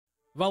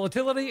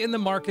Volatility in the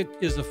market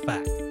is a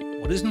fact.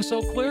 What isn't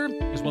so clear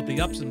is what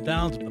the ups and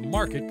downs of the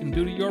market can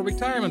do to your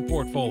retirement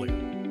portfolio.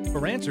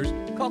 For answers,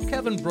 call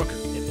Kevin Brucher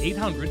at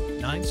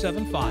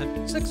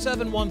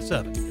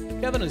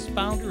 800-975-6717. Kevin is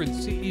founder and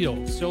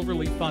CEO of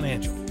Silverleaf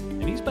Financial,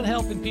 and he's been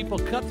helping people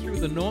cut through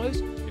the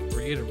noise to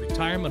create a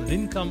retirement and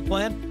income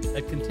plan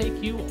that can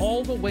take you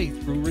all the way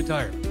through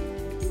retirement.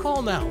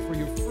 Call now for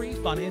your free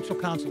financial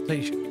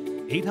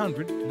consultation,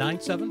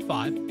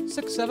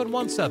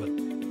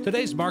 800-975-6717.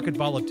 Today's market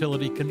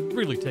volatility can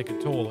really take a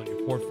toll on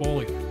your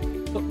portfolio.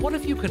 But what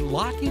if you could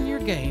lock in your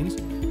gains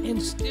and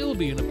still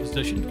be in a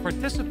position to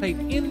participate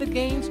in the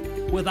gains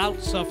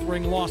without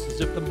suffering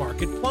losses if the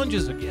market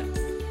plunges again?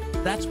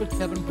 That's what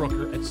Kevin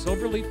Brucher at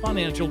Silverleaf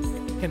Financial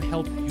can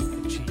help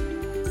you achieve.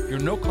 Your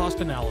no-cost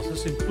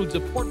analysis includes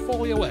a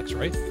portfolio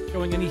x-ray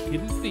showing any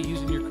hidden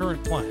fees in your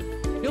current plan.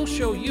 He'll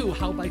show you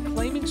how by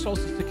claiming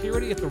Social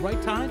Security at the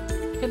right time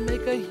can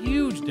make a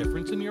huge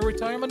difference in your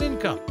retirement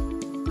income.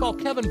 Call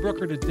Kevin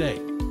Brucher today,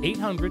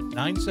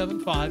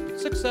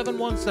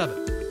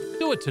 800-975-6717.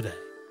 Do it today.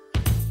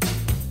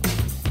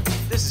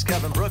 This is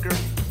Kevin Brucher.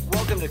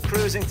 Welcome to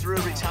Cruising Through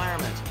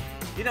Retirement.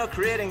 You know,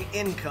 creating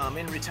income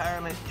in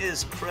retirement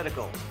is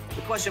critical.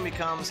 The question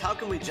becomes, how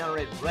can we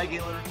generate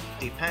regular,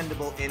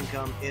 dependable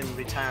income in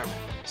retirement?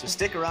 So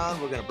stick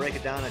around. We're going to break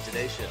it down on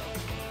today's show.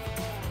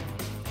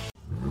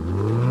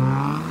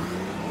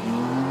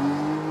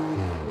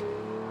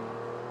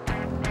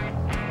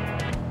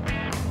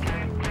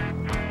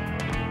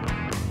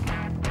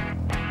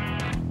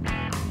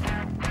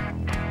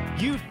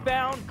 You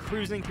found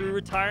Cruising Through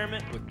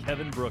Retirement with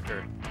Kevin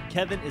Brucher.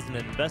 Kevin is an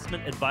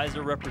investment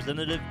advisor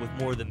representative with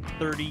more than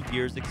 30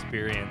 years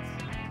experience.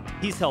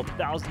 He's helped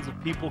thousands of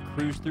people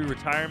cruise through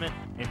retirement,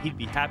 and he'd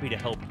be happy to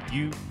help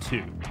you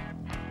too.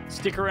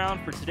 Stick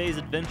around for today's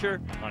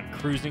adventure on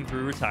Cruising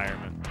Through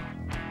Retirement.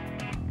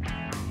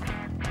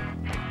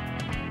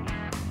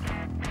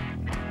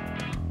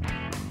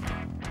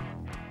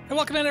 And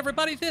welcome in,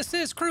 everybody. This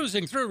is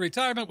Cruising Through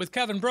Retirement with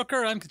Kevin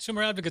Brucher. I'm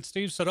consumer advocate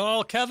Steve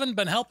Siddall. Kevin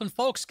been helping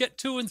folks get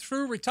to and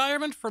through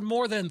retirement for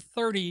more than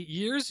 30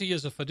 years. He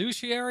is a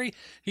fiduciary.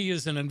 He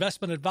is an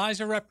investment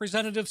advisor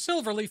representative.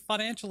 Silverleaf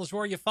Financial is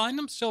where you find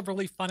him.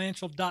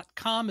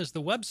 Silverleaffinancial.com is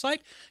the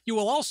website. You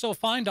will also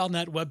find on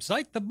that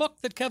website the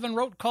book that Kevin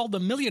wrote called The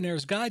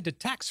Millionaire's Guide to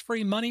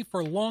Tax-Free Money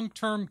for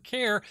Long-Term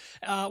Care,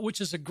 which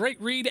is a great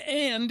read,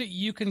 and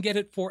you can get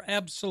it for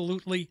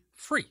absolutely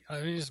free.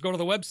 You just go to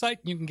the website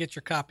and you can get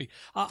your copy.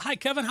 Hi,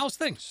 Kevin. How's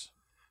things?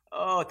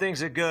 Oh,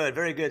 things are good.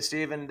 Very good,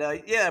 Steve. And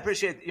yeah, I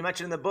appreciate you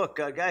mentioning the book.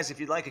 Guys, if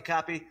you'd like a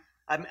copy,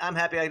 I'm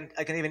happy.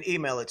 I can even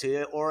email it to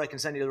you, or I can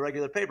send you the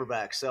regular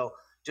paperback. So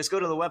just go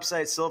to the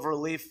website,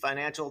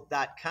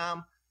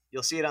 silverleaffinancial.com.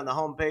 You'll see it on the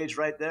homepage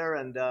right there.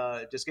 And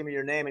just give me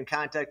your name and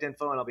contact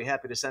info, and I'll be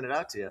happy to send it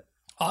out to you.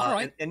 All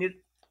right. And you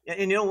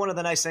know, one of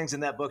the nice things in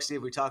that book,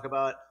 Steve, we talk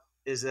about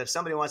is that if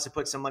somebody wants to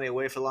put some money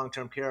away for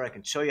long-term care, I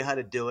can show you how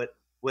to do it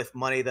with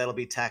money that'll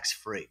be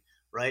tax-free,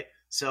 right?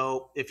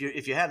 So if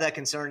you have that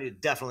concern, you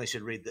definitely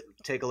should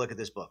take a look at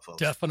this book,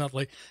 folks.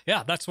 Definitely.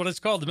 Yeah, that's what it's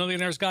called, The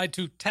Millionaire's Guide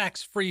to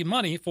Tax-Free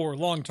Money for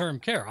Long-Term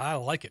Care. I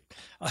like it.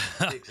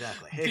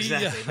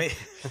 Exactly.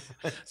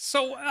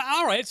 So,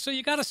 all right. So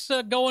you got us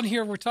going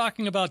here. We're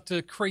talking about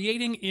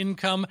creating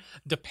income,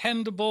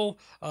 dependable,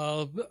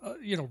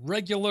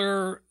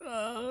 regular,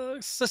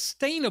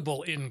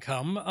 sustainable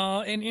income,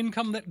 and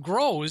income that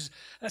grows.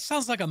 That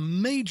sounds like a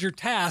major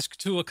task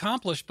to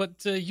accomplish,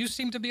 but you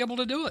seem to be able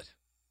to do it.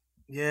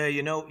 Yeah,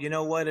 you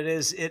know what it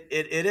is. It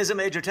is a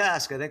major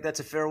task. I think that's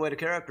a fair way to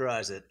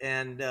characterize it.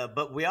 And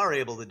but we are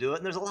able to do it.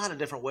 And there's a lot of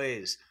different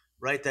ways,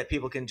 right, that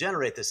people can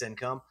generate this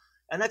income.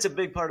 And that's a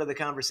big part of the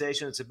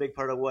conversation. It's a big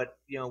part of what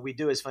we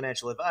do as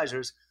financial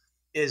advisors,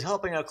 is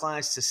helping our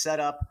clients to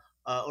set up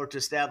or to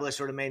establish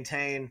or to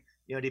maintain,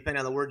 depending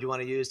on the word you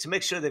want to use, to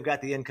make sure they've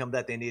got the income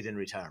that they need in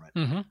retirement.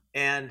 Mm-hmm.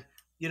 And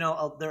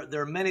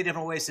there are many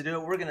different ways to do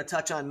it. We're going to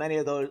touch on many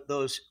of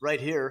those right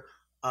here.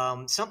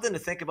 Something to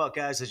think about,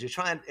 guys, as you're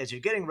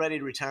getting ready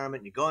to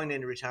retirement, you're going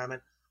into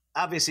retirement.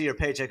 Obviously, your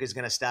paycheck is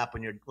going to stop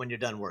when you're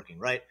done working,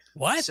 right?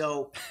 What?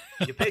 So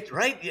you pay,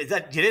 right? You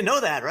didn't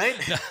know that, right?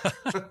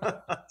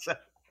 So,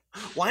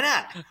 why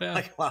not? Yeah.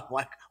 Like, why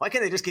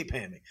can't they just keep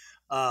paying me?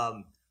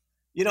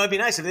 It'd be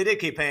nice if they did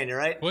keep paying you,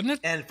 right? Wouldn't it?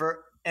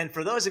 And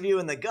for those of you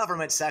in the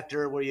government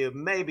sector where you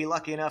may be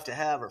lucky enough to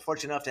have or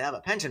fortunate enough to have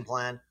a pension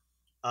plan,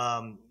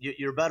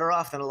 you're better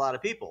off than a lot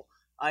of people.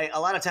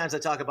 A lot of times I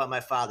talk about my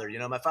father.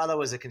 My father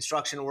was a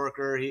construction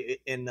worker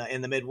in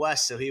the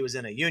Midwest, so he was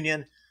in a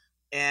union.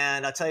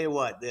 And I'll tell you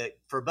what,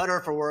 for better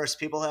or for worse,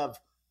 people have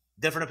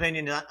different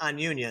opinions on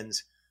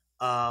unions.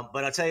 But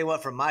I'll tell you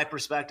what, from my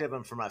perspective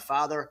and from my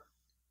father,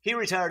 he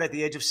retired at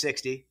the age of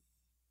 60,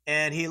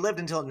 and he lived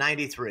until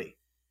 93.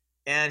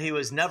 And he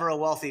was never a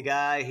wealthy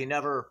guy.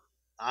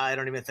 I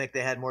don't even think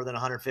they had more than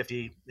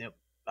 150,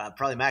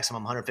 probably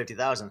maximum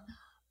 150,000.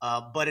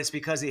 But it's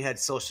because he had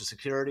Social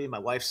Security, my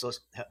mother's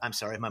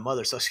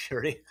Social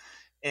Security,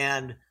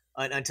 and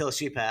until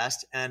she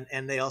passed, and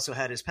they also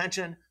had his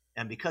pension.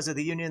 And because of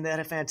the union, they had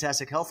a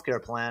fantastic health care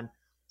plan.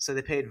 so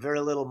they paid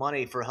very little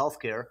money for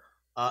healthcare,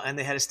 and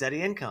they had a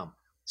steady income.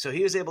 So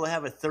he was able to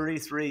have a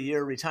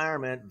 33-year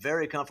retirement,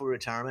 very comfortable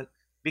retirement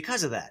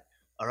because of that.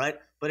 All right.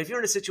 But if you're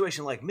in a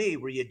situation like me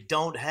where you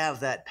don't have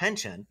that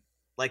pension,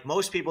 like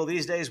most people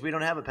these days, we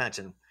don't have a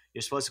pension.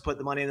 You're supposed to put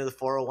the money into the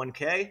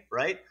 401k,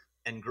 right,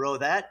 and grow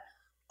that,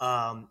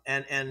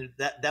 and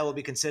that will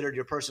be considered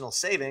your personal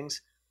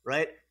savings,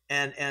 right?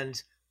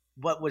 And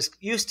what was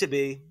used to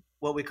be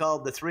what we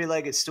called the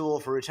three-legged stool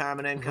for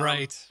retirement income.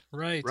 Right.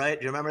 Do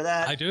you remember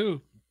that? I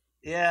do.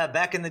 Yeah,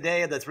 back in the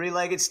day of the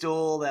three-legged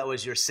stool, that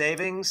was your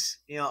savings,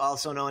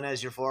 also known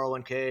as your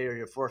 401k or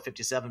your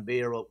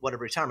 457b or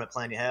whatever retirement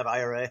plan you have,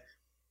 IRA,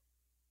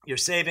 your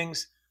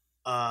savings,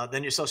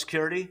 then your Social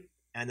Security,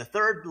 and the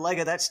third leg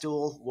of that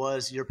stool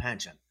was your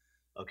pension,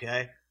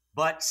 okay?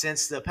 But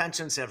since the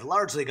pensions have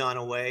largely gone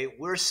away,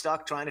 we're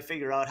stuck trying to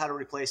figure out how to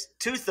replace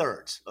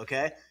 2/3,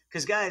 okay?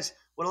 Because, guys,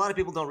 what a lot of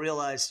people don't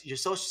realize, your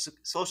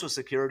Social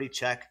Security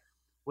check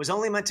was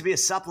only meant to be a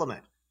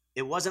supplement.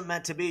 It wasn't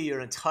meant to be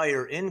your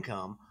entire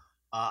income.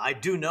 I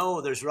do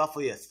know there's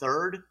roughly a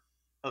third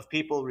of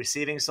people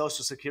receiving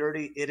Social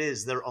Security. It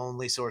is their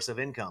only source of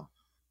income.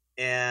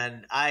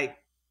 And I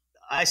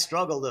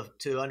struggle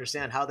to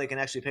understand how they can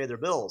actually pay their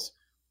bills.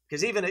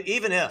 Because even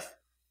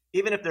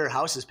if their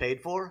house is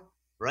paid for,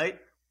 right,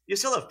 you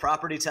still have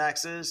property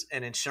taxes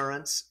and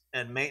insurance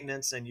and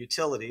maintenance and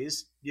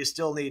utilities. You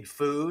still need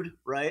food,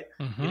 right?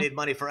 Mm-hmm. You need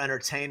money for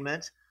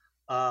entertainment,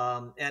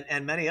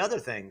 and many other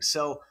things.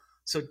 So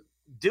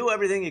do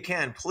everything you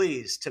can,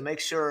 please, to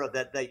make sure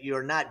that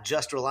you're not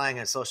just relying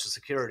on Social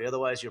Security.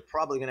 Otherwise, you're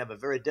probably going to have a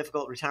very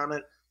difficult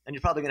retirement, and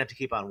you're probably going to have to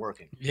keep on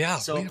working. Yeah.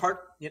 So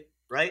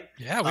right?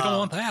 Yeah, we don't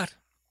want that.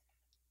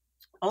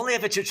 Only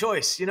if it's your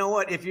choice. You know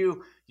what? If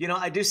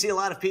I do see a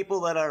lot of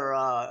people that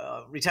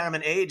are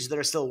retirement age that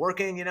are still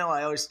working.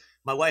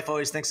 My wife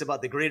always thinks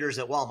about the greeters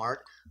at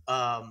Walmart.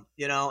 But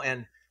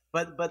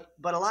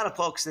a lot of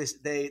folks,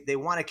 they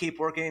want to keep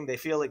working. They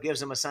feel it gives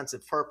them a sense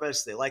of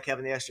purpose. They like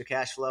having the extra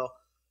cash flow.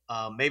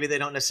 Maybe they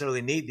don't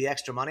necessarily need the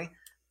extra money,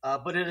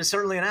 but it is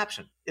certainly an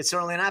option. It's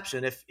certainly an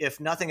option.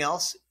 If nothing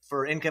else,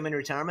 for income in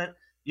retirement,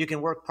 you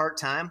can work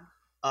part-time.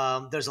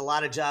 There's a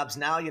lot of jobs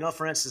now.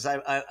 For instance,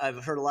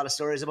 I've heard a lot of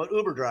stories about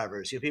Uber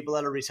drivers. People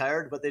that are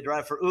retired, but they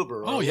drive for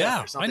Uber. Oh,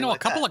 yeah. I know a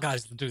couple of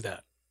guys that do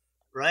that.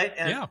 Right.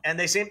 And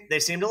they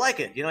seem to like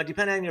it.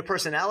 Depending on your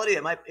personality,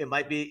 it might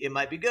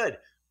be good.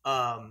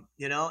 So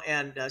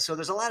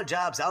there's a lot of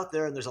jobs out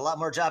there, and there's a lot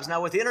more jobs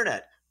now with the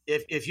internet.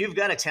 If you've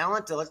got a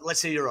talent,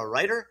 let's say you're a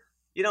writer,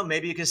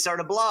 maybe you can start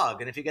a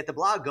blog. And if you get the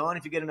blog going,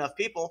 if you get enough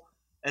people,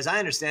 as I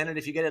understand it,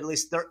 if you get at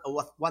least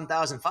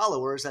 1,000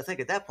 followers, I think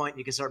at that point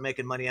you can start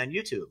making money on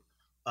YouTube.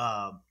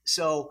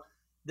 So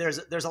there's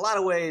a lot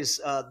of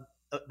ways that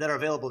are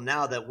available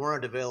now that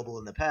weren't available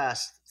in the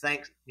past,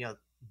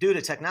 due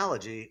to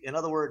technology. In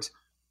other words,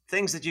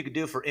 things that you could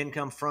do for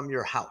income from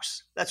your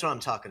house. That's what I'm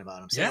talking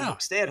about. I'm saying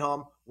stay at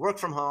home, work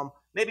from home,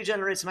 maybe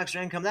generate some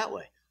extra income that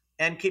way,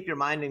 and keep your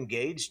mind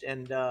engaged.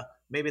 And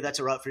maybe that's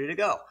a route for you to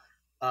go.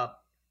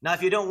 Now,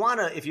 if you don't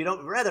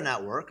rather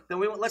not work, then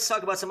let's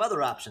talk about some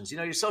other options.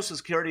 Your Social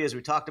Security, as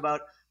we talked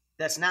about,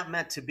 that's not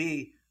meant to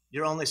be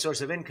your only source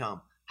of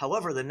income.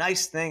 However, the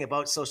nice thing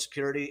about Social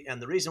Security,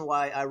 and the reason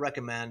why I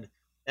recommend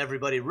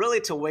everybody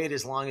really to wait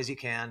as long as you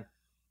can,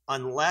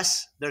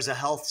 unless there's a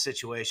health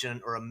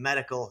situation or a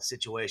medical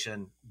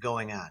situation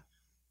going on.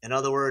 In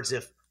other words,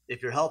 if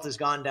your health has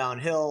gone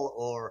downhill,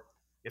 or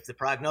if the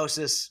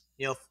prognosis,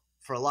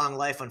 for a long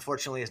life,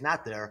 unfortunately, is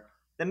not there,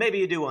 then maybe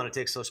you do want to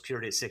take Social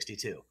Security at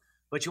 62.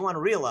 But you want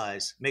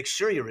to make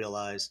sure you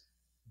realize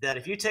that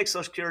if you take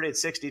Social Security at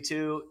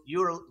 62,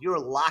 you're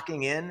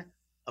locking in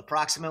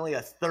approximately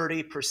a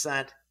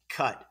 30%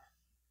 cut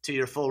to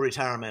your full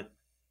retirement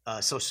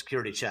Social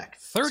Security check.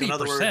 30%? So in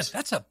other words,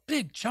 that's a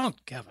big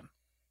chunk, Kevin.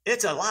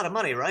 It's a lot of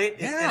money, right?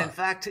 Yeah.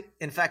 And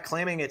in fact,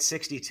 claiming at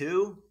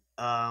 62,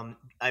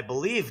 I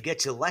believe,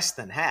 gets you less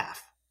than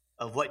half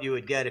of what you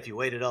would get if you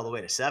waited all the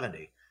way to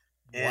 70.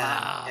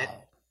 Wow.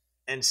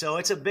 And so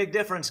it's a big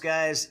difference,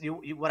 guys.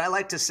 What I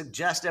like to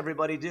suggest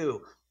everybody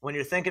do when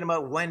you're thinking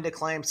about when to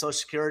claim Social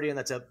Security, and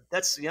that's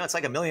it's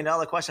like $1 million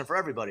question for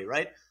everybody,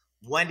 right?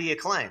 When do you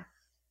claim?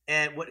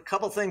 And a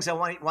couple things I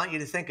want you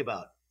to think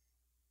about.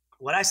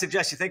 What I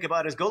suggest you think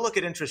about is go look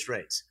at interest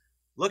rates.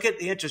 Look at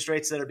the interest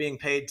rates that are being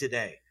paid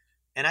today.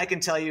 And I can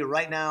tell you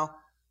right now,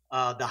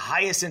 the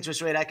highest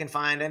interest rate I can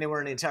find anywhere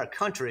in the entire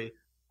country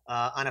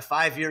on a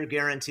 5-year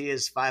guarantee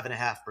is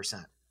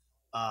 5.5%.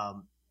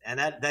 And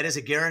that is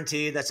a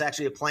guarantee. That's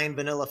actually a plain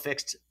vanilla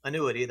fixed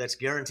annuity that's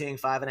guaranteeing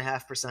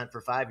 5.5%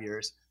 for 5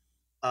 years.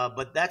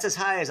 But that's as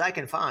high as I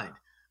can find.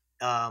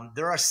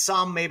 There are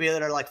some maybe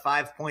that are like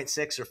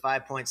 5.6 or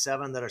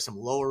 5.7 that are some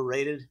lower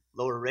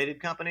rated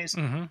companies.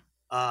 Mm-hmm.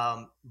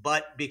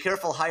 But be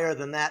careful higher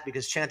than that,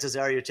 because chances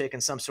are you're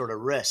taking some sort of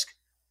risk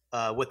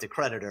with the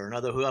creditor. And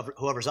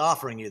whoever's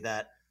offering you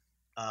that,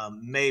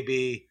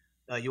 maybe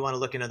you want to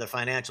look into their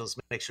financials,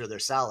 make sure they're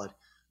solid.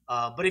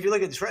 But if you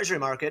look at the Treasury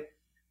market,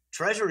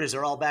 Treasuries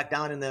are all back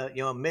down in the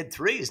mid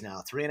 3s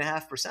now,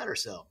 3.5% or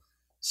so.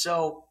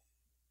 So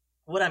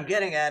what I'm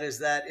getting at is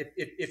that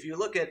if you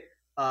look at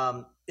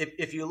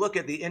if you look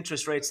at the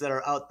interest rates that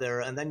are out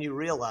there, and then you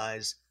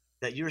realize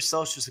that your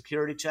Social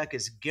Security check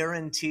is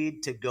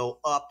guaranteed to go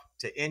up,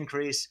 to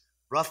increase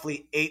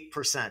roughly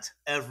 8%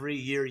 every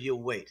year you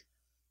wait,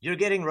 you're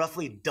getting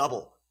roughly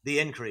double the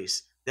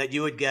increase that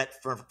you would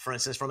get, for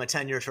instance, from a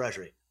 10-year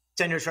Treasury.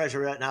 10-year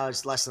Treasury right now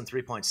is less than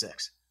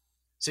 3.6.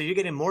 So you're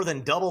getting more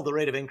than double the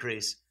rate of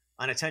increase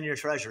on a 10-year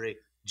Treasury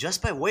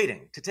just by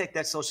waiting to take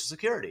that Social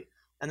Security.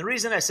 And the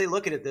reason I say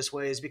look at it this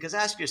way is because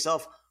ask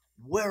yourself,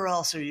 where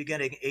else are you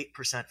getting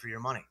 8% for your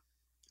money?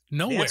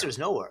 Nowhere. The answer is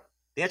nowhere.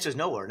 The answer is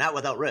nowhere, not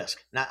without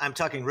risk. Now, I'm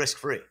talking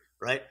risk-free,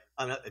 right?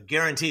 A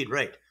guaranteed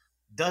rate.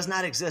 Does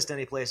not exist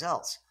anyplace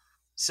else.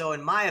 So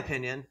in my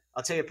opinion,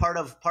 I'll tell you part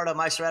of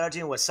my strategy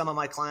and what some of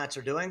my clients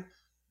are doing.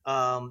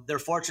 They're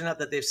fortunate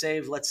that they've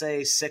saved, let's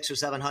say, $600,000 or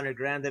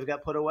 $700,000 they've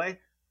got put away.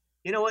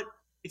 You know what?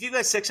 If you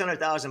got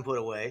 $600,000 put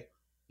away,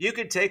 you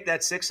could take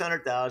that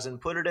 $600,000,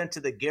 put it into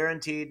the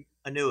guaranteed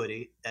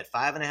annuity at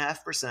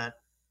 5.5%,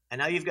 and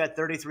now you've got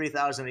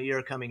 $33,000 a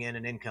year coming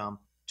in income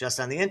just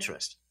on the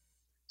interest.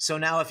 So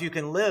now if you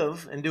can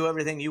live and do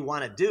everything you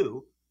want to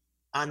do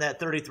on that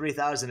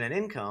 $33,000 in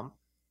income,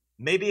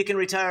 maybe you can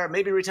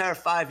retire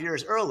 5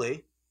 years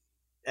early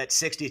at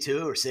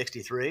 62 or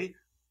 63,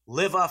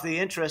 live off the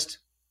interest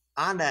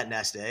on that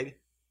nest egg,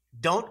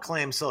 don't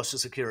claim Social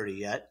Security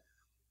yet,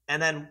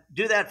 and then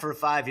do that for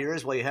 5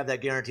 years while you have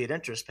that guaranteed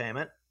interest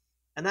payment.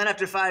 And then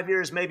after 5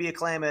 years, maybe you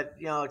claim it,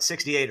 at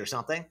 68 or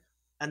something,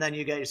 and then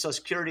you get your Social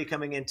Security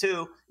coming in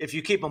too. If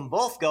you keep them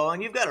both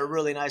going, you've got a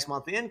really nice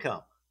monthly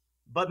income.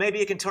 But maybe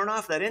you can turn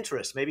off that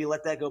interest. Maybe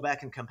let that go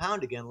back and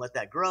compound again, let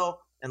that grow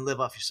and live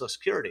off your Social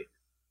Security.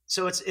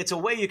 So it's a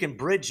way you can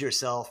bridge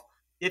yourself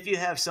if you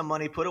have some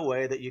money put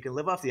away that you can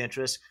live off the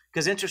interest,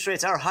 because interest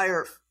rates are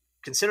higher,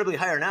 considerably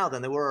higher now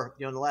than they were,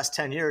 in the last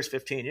 10 years,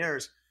 15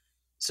 years.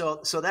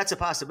 So that's a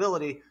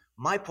possibility.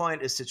 My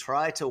point is to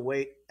try to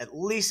wait at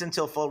least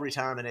until full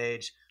retirement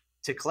age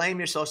to claim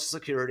your Social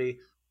Security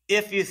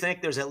if you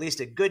think there's at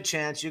least a good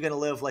chance you're going to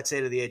live, let's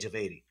say, to the age of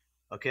 80.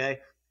 Okay?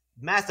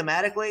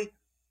 Mathematically,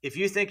 if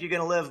you think you're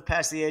going to live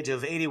past the age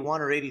of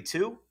 81 or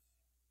 82,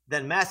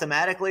 then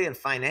mathematically and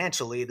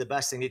financially, the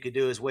best thing you could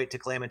do is wait to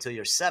claim until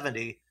you're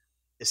 70,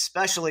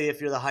 especially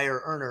if you're the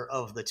higher earner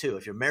of the two.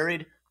 If you're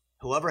married,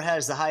 whoever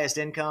has the highest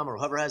income or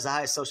whoever has the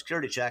highest Social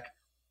Security check,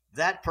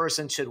 that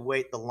person should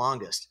wait the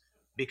longest,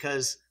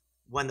 because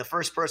when the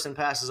first person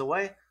passes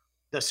away,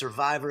 the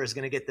survivor is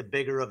going to get the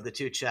bigger of the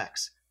two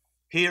checks.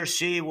 He or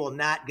she will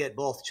not get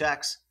both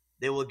checks.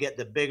 They will get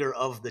the bigger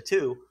of the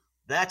two.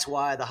 That's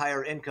why the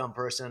higher income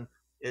person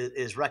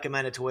is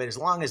recommended to wait as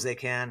long as they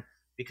can,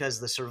 because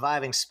the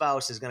surviving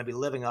spouse is going to be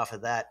living off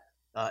of that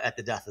at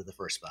the death of the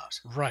first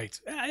spouse. Right.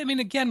 I mean,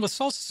 again, with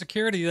Social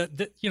Security,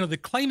 the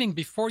claiming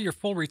before your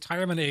full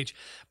retirement age,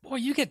 boy,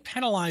 you get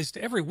penalized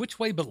every which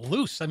way but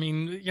loose. I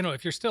mean,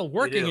 if you're still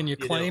working and you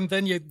claim,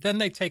 then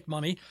they take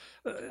money.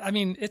 I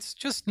mean, it's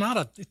just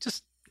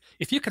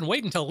if you can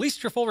wait until at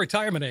least your full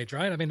retirement age,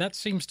 right? I mean, that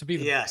seems to be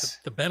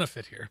the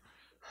benefit here.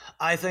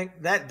 I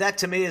think that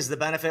to me is the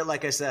benefit.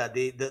 Like I said,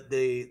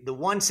 the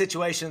one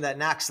situation that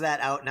knocks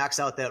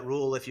out that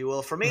rule, if you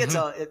will. For me, it's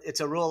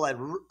a rule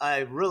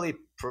I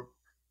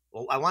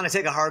want to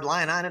take a hard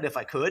line on it if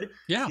I could.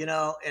 Yeah.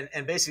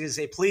 And basically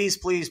say, please,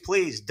 please,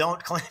 please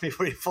don't claim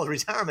before your full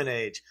retirement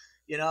age.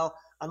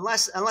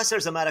 Unless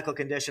there's a medical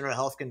condition or a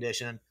health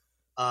condition,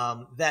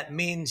 that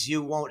means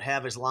you won't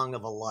have as long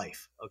of a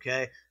life.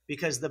 Okay,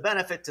 because the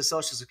benefit to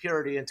Social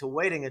Security and to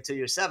waiting until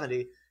you're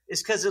 70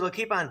 is because it'll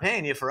keep on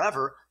paying you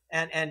forever.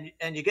 And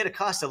you get a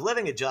cost of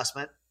living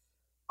adjustment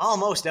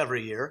almost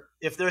every year.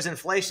 If there's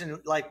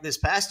inflation, like this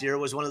past year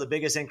was one of the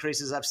biggest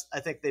increases I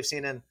think they've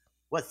seen in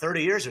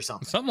 30 years or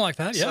something. Something like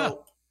that,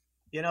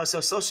 yeah.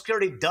 So Social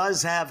Security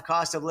does have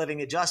cost of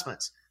living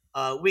adjustments.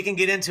 We can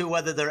get into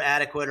whether they're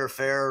adequate or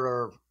fair,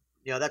 or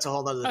that's a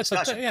whole nother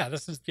discussion.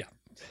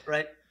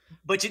 Right.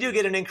 But you do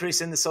get an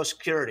increase in the Social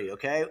Security.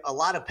 Okay, a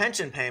lot of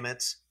pension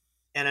payments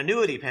and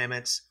annuity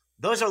payments,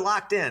 those are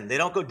locked in. They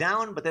don't go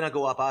down, but they don't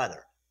go up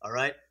either. All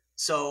right.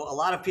 So a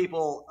lot of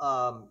people,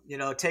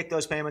 take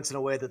those payments in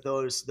a way that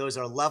those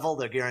are level,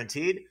 they're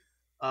guaranteed,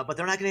 but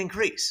they're not going to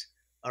increase.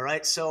 All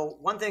right. So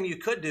one thing you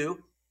could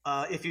do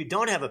if you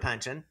don't have a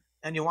pension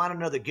and you want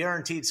another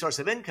guaranteed source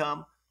of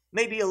income,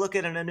 maybe you look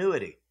at an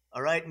annuity.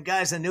 All right. And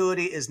guys,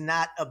 annuity is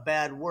not a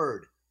bad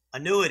word.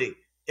 Annuity.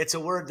 It's a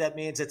word that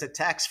means it's a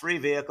tax-free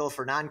vehicle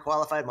for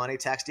non-qualified money,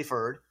 tax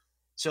deferred.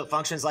 So it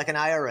functions like an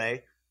IRA,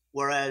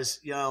 whereas,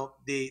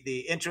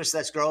 the interest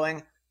that's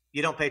growing,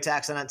 you don't pay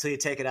tax on it until you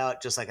take it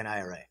out, just like an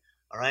IRA.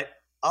 All right.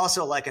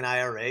 Also, like an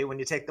IRA, when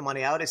you take the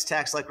money out, it's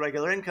taxed like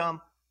regular income,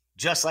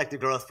 just like the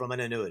growth from an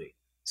annuity.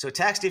 So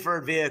tax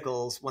deferred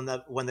vehicles, when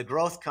the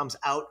growth comes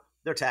out,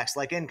 they're taxed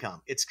like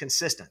income. It's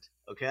consistent.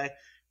 Okay.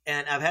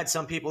 And I've had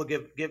some people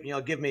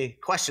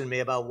question me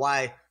about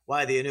why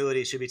the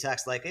annuity should be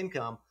taxed like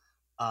income.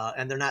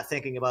 And they're not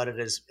thinking about it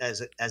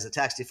as a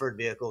tax deferred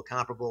vehicle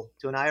comparable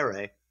to an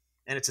IRA,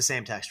 and it's the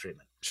same tax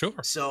treatment. Sure.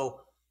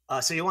 So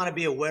you want to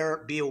be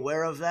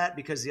aware of that,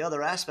 because the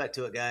other aspect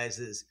to it, guys,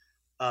 is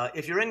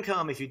If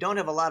you don't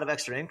have a lot of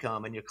extra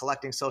income and you're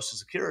collecting Social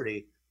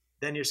Security,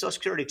 then your Social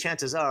Security,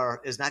 chances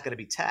are, is not going to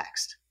be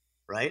taxed,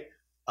 right?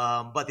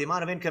 But the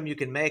amount of income you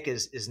can make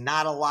is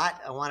not a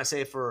lot. I want to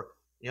say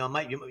you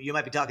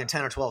might be talking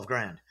 10 or 12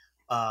 grand.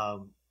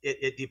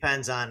 It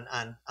depends on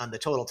the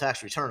total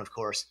tax return, of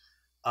course.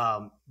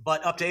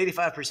 But up to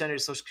 85% of your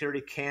Social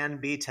Security can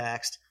be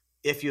taxed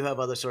if you have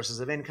other sources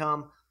of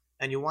income.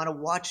 And you want to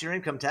watch your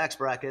income tax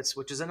brackets,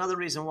 which is another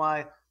reason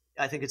why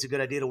I think it's a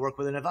good idea to work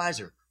with an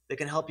advisor. They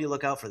can help you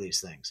look out for these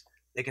things.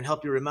 They can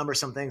help you remember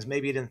some things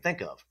maybe you didn't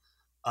think of.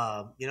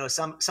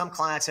 Some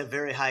clients have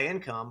very high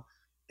income.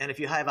 And if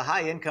you have a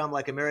high income,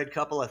 like a married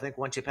couple, I think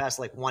once you pass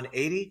like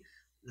 180,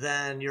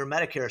 then your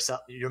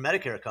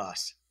Medicare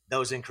costs,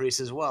 those increase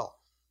as well.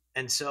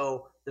 And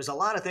so there's a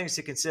lot of things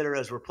to consider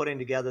as we're putting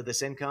together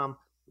this income.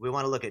 We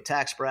want to look at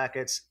tax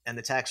brackets and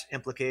the tax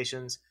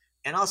implications,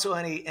 and also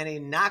any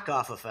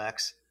knockoff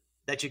effects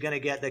that you're going to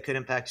get that could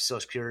impact your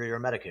Social Security or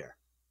Medicare.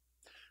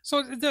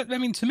 So,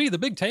 to me, the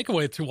big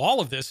takeaway through all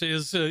of this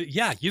is,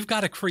 you've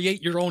got to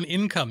create your own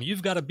income.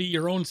 You've got to be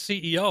your own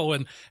CEO,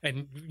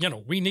 and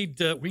we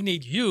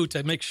need you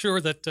to make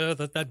sure that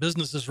that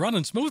business is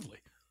running smoothly.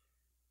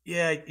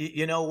 Yeah,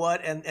 you know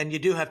what, and you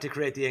do have to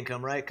create the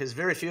income, right? Because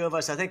very few of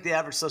us. I think the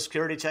average Social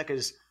Security check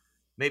is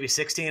maybe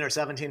 $1,600 or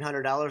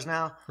 $1,700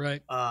 now,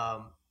 right?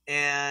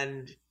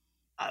 And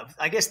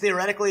I guess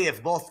theoretically, if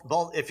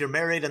you're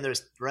married and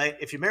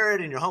if you're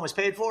married and your home is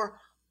paid for,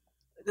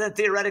 then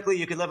theoretically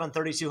you could live on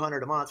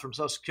 $3,200 a month from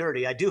Social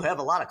Security. I do have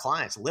a lot of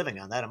clients living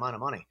on that amount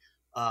of money,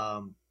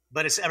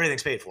 but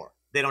everything's paid for.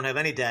 They don't have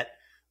any debt.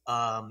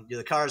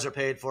 The cars are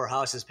paid for,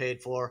 house is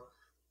paid for,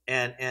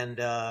 and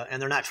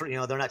they're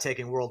not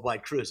taking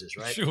worldwide cruises,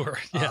 right? Sure,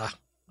 yeah.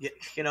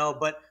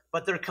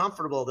 But they're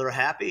comfortable, they're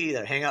happy,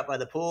 they hang out by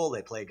the pool,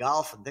 they play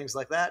golf and things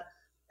like that,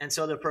 and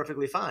so they're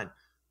perfectly fine.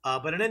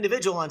 But an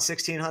individual on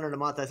 $1,600 a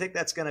month, I think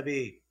that's going to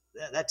be,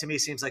 that to me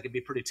seems like it'd be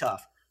pretty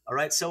tough. All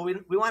right. So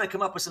we want to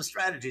come up with some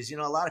strategies. A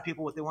lot of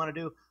people, what they want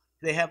to do,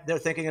 they're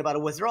thinking about a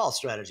withdrawal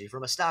strategy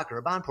from a stock or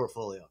a bond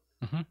portfolio.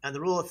 Mm-hmm. And the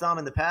rule of thumb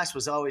in the past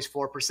was always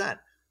 4%.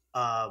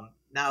 Now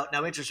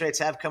interest rates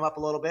have come up a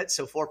little bit,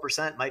 so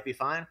 4% might be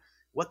fine.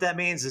 What that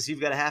means is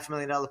you've got a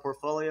 $500,000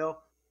 portfolio.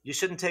 You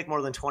shouldn't take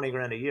more than 20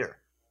 grand a year.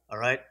 All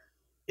right.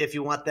 If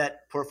you want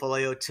that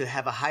portfolio to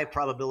have a high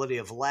probability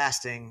of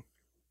lasting,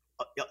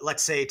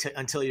 let's say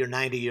until you're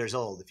 90 years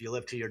old, if you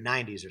live to your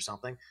 90s or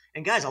something.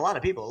 And guys, a lot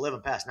of people are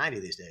living past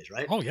 90 these days,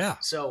 right? Oh yeah.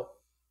 So,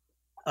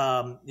 as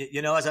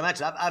I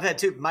mentioned, I've had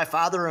two, my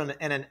father and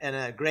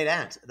a great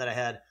aunt that I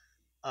had,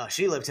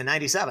 she lived to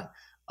 97.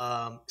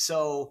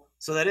 So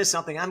that is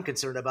something I'm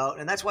concerned about.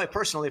 And that's why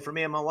personally for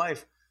me and my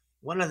wife,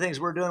 one of the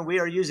things we're doing, we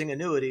are using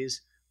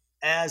annuities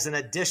as an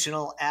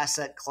additional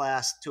asset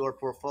class to our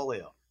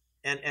portfolio.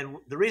 And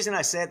the reason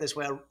I say it this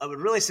way, I would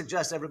really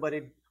suggest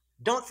everybody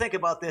don't think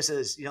about this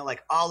as,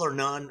 like all or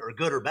none or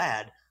good or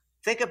bad.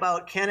 Think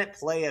about, can it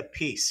play a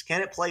piece?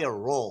 Can it play a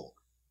role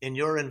in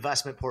your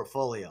investment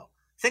portfolio?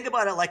 Think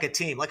about it like a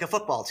team, like a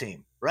football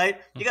team, right?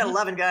 You got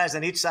 11 guys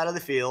on each side of the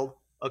field,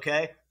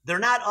 okay? They're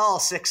not all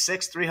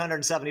 6'6",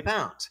 370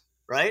 pounds,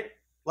 right?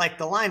 Like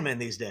the linemen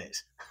these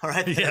days, all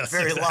right? They're yes,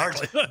 very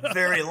exactly.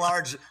 very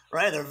large,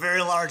 right? They're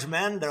very large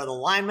men. They're the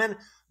linemen.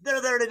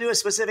 They're there to do a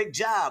specific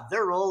job.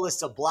 Their role is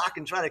to block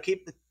and try to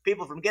keep the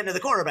people from getting to the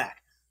quarterback.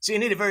 So you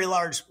need a very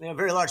large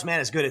man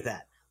is good at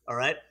that, all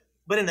right?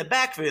 But in the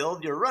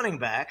backfield, your running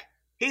back,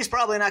 he's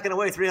probably not going to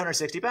weigh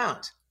 360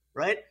 pounds,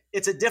 right?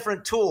 It's a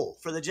different tool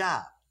for the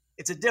job.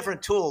 It's a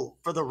different tool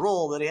for the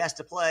role that he has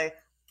to play.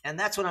 And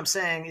that's what I'm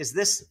saying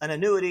is an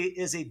annuity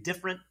is a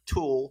different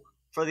tool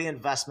for the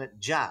investment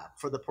job,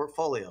 for the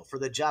portfolio, for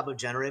the job of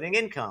generating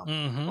income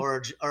mm-hmm.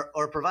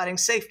 or providing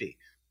safety.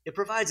 It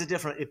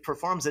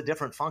performs a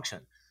different function.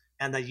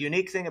 And the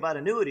unique thing about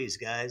annuities,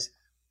 guys,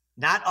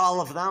 not all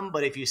of them,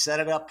 but if you set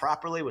it up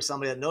properly with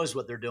somebody that knows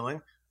what they're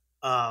doing,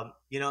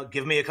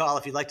 give me a call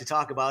if you'd like to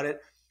talk about it.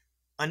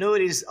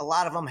 Annuities, a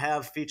lot of them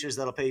have features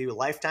that'll pay you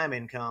lifetime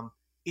income,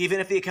 even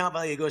if the account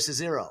value goes to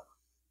zero.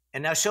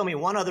 And now show me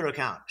one other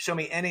account. Show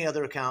me any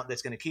other account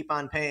that's going to keep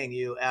on paying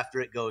you after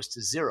it goes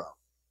to zero.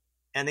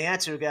 And the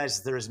answer, guys,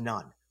 is there is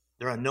none.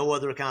 There are no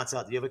other accounts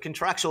out there. You have a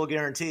contractual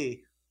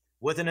guarantee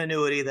with an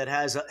annuity that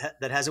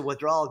has a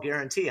withdrawal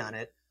guarantee on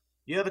it.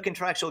 You have a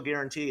contractual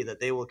guarantee that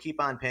they will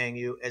keep on paying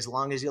you as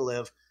long as you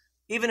live,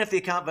 even if the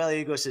account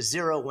value goes to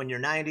zero when you're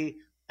 90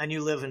 and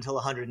you live until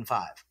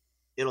 105.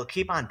 It'll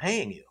keep on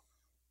paying you.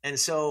 And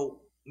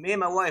so me and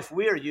my wife,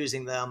 we are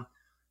using them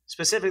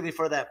specifically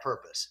for that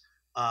purpose.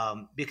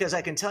 Because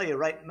I can tell you,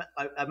 right,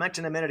 I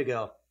mentioned a minute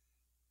ago,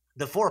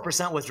 the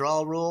 4%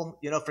 withdrawal rule,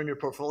 from your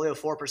portfolio,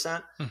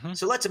 4%. Mm-hmm.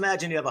 So let's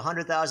imagine you have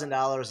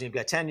 $100,000 and you've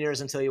got 10 years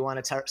until you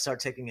want to start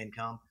taking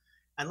income.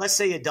 And let's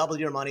say you double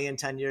your money in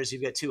 10 years,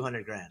 you've got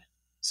 200 grand.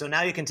 So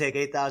now you can take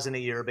 8,000 a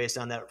year based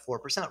on that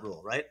 4%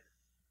 rule, right?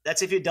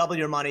 That's if you double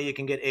your money, you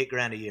can get 8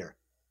 grand a year.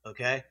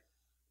 Okay.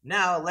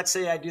 Now let's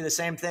say I do the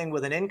same thing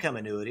with an income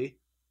annuity.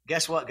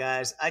 Guess what,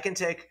 guys? I can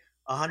take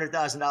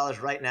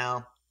 $100,000 right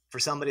now for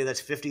somebody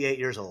that's 58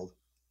 years old.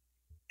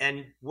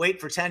 and wait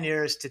for 10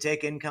 years to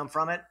take income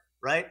from it,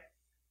 right?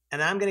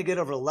 And I'm going to get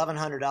over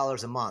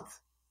 $1,100 a month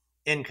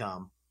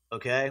income,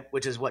 okay,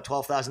 which is what,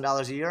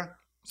 $12,000 a year?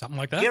 Something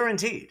like that.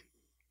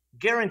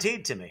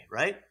 Guaranteed to me,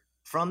 right?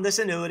 From this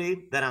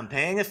annuity that I'm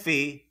paying a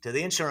fee to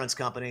the insurance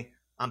company.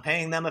 I'm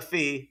paying them a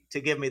fee to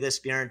give me this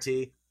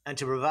guarantee and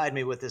to provide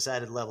me with this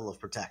added level of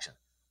protection.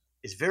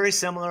 It's very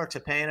similar to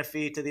paying a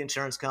fee to the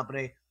insurance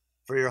company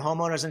for your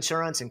homeowner's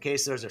insurance in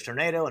case there's a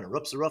tornado and it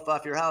rips the roof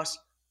off your house.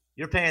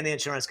 You're paying the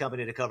insurance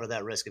company to cover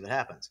that risk if it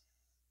happens.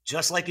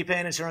 Just like you pay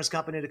an insurance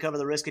company to cover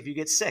the risk if you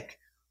get sick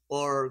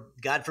or,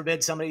 God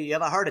forbid, you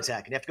have a heart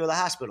attack and you have to go to the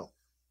hospital.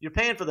 You're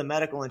paying for the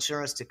medical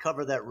insurance to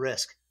cover that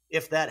risk.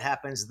 If that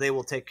happens, they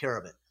will take care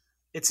of it.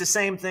 It's the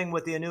same thing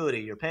with the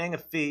annuity. You're paying a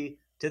fee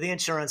to the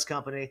insurance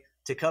company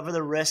to cover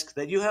the risk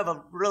that you have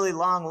a really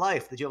long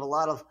life, that you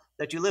have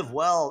that you live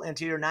well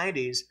into your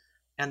 90s,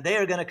 and they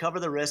are going to cover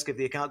the risk if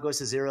the account goes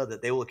to zero,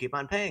 that they will keep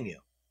on paying you.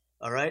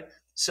 All right.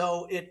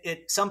 So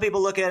some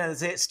people look at it and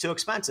say it's too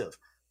expensive.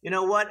 You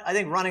know what? I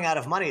think running out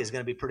of money is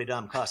going to be pretty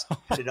doggone costly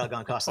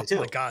too.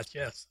 Oh my gosh,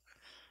 yes.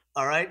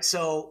 All right.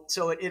 So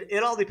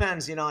it all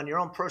depends, on your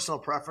own personal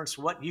preference,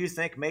 what you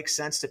think makes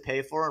sense to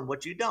pay for and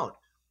what you don't.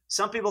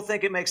 Some people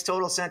think it makes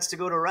total sense to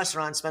go to a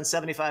restaurant and spend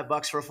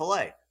 $75 for a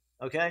filet.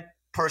 Okay.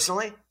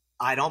 Personally,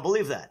 I don't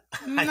believe that.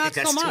 Not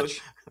so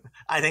much.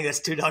 I think that's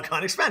too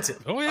doggone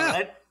expensive. Oh yeah. All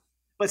right?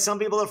 But some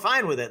people are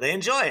fine with it. They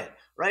enjoy it.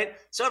 Right.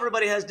 So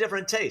everybody has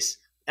different tastes.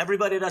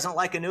 Everybody doesn't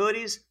like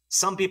annuities.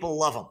 Some people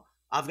love them.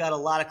 I've got a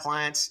lot of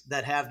clients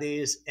that have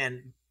these,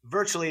 and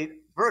virtually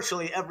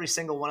every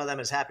single one of them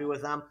is happy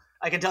with them.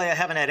 I can tell you I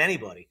haven't had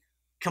anybody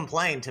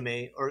complain to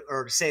me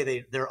or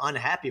say they're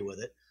unhappy with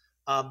it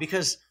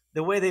because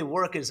the way they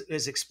work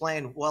is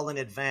explained well in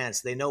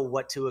advance. They know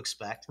what to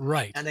expect,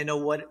 right? And they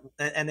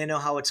know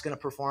how it's going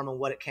to perform and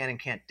what it can and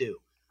can't do,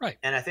 right?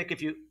 And I think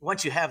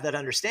once you have that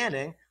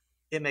understanding,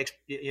 it makes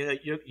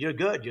you're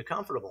good, you're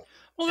comfortable.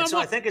 Well, and so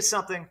I think it's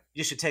something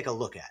you should take a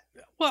look at.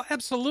 Well,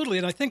 absolutely,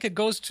 and I think it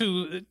goes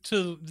to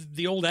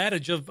the old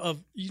adage of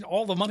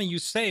all the money you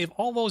save,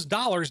 all those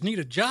dollars need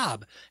a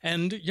job,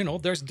 and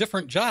there's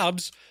different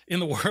jobs in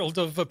the world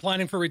of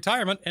planning for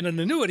retirement, and an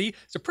annuity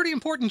is a pretty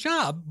important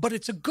job, but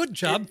it's a good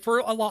job for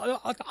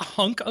a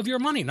hunk of your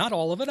money, not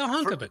all of it, a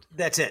hunk of it.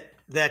 That's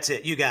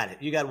it. You got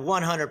it. You got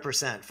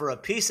 100% for a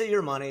piece of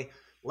your money.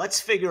 Let's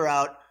figure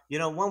out.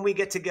 When we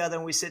get together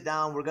and we sit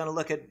down, we're going to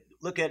look at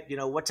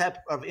what type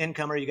of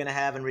income are you going to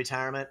have in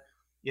retirement?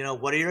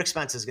 What are your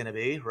expenses going to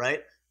be,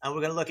 right? And we're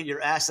going to look at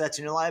your assets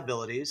and your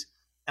liabilities,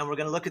 and we're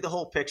going to look at the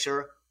whole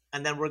picture.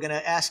 And then we're going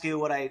to ask you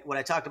what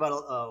I talked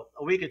about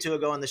a week or two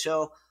ago on the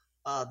show,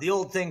 the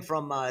old thing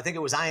from I think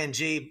it was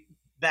ING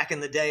back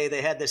in the day.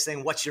 They had this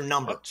thing, "What's your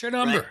number?" What's your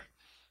number? Right?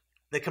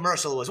 The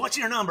commercial was, "What's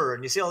your number?"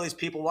 And you see all these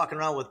people walking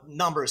around with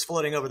numbers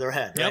floating over their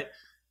head, right?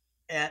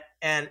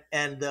 And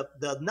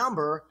the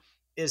number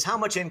is how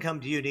much income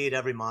do you need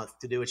every month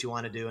to do what you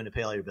want to do and to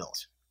pay all your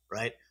bills,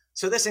 right?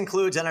 So this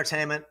includes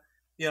entertainment.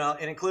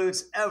 It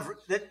includes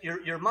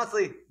your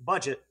monthly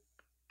budget,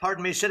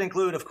 should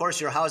include, of course,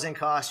 your housing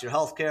costs, your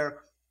health care,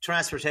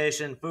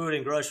 transportation, food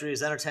and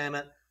groceries,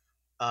 entertainment.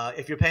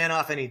 If you're paying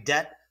off any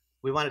debt,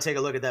 we want to take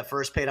a look at that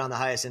first, pay down the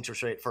highest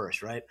interest rate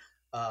first, right?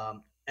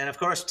 And of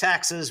course,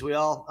 taxes, we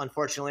all,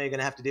 unfortunately, are going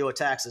to have to deal with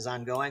taxes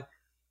ongoing.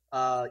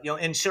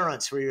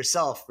 Insurance for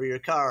yourself, for your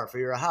car, for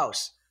your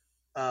house.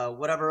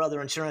 Whatever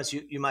other insurance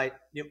you might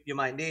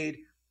need,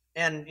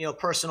 and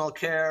personal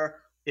care.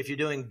 If you're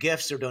doing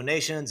gifts or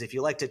donations, if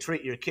you like to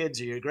treat your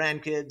kids or your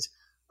grandkids,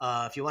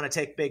 if you want to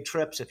take big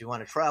trips, if you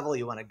want to travel,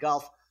 you want to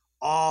golf,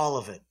 all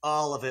of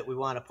it, we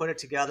want to put it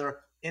together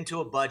into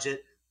a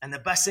budget. And the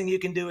best thing you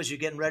can do as you're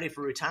getting ready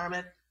for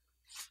retirement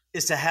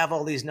is to have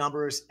all these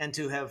numbers and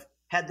to have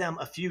had them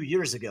a few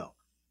years ago.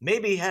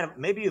 Maybe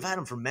you've had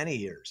them for many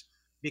years,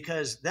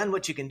 because then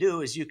what you can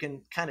do is you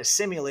can kind of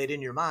simulate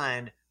in your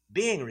mind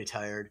being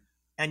retired,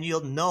 and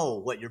you'll know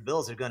what your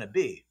bills are going to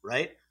be,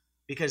 right?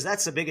 Because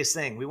that's the biggest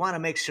thing. We want to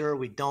make sure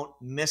we don't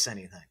miss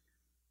anything.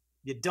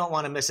 You don't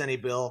want to miss any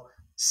bill.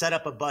 Set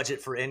up a budget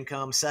for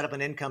income, set up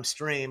an income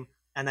stream,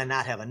 and then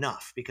not have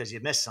enough because you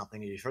missed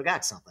something or you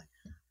forgot something.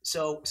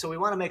 So we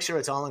want to make sure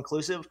it's all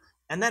inclusive.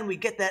 And then we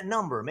get that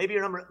number. Maybe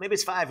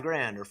it's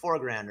 $5,000 or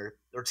 $4,000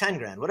 or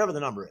 $10,000, whatever the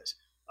number is.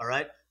 All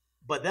right.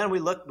 But then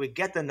we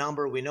get the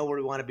number. We know where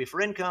we want to be for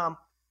income.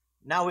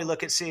 Now we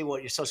look at see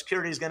what your Social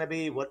Security is going to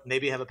be, what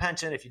maybe you have a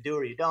pension if you do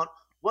or you don't.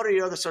 What are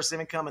your other sources of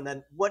income? And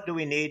then what do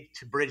we need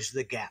to bridge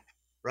the gap,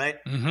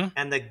 right? Mm-hmm.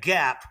 And the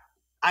gap,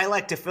 I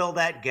like to fill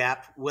that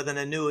gap with an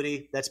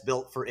annuity that's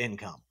built for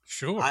income.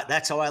 Sure.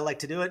 That's how I like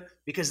to do it,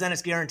 because then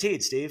it's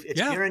guaranteed, Steve. It's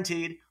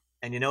guaranteed,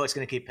 and it's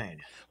going to keep paying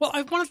you. Well,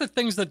 one of the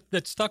things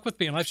that stuck with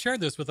me, and I've shared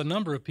this with a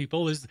number of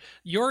people, is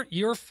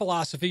your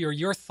philosophy or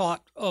your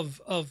thought of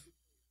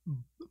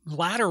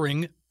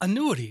laddering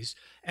annuities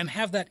and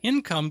have that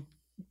income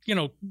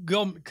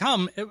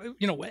come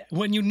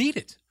when you need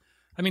it.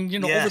 I mean,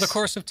 yes. Over the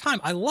course of time.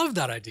 I love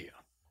that idea.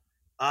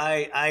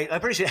 I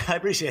appreciate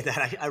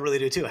that. I really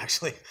do too,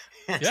 actually.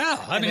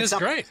 Yeah, I mean, it's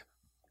great.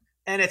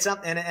 And it's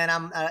something, and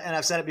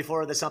I've said it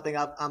before. That's something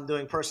I'm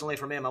doing personally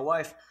for me and my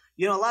wife.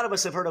 You know, a lot of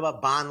us have heard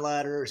about bond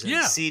ladders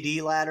and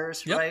CD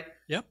ladders, right?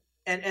 Yep.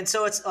 And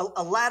so it's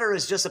a ladder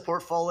is just a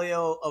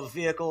portfolio of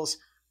vehicles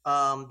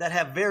that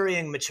have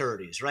varying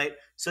maturities, right?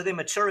 So they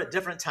mature at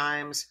different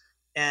times.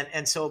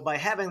 And so by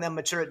having them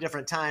mature at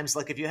different times,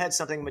 like if you had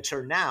something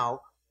mature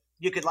now,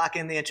 you could lock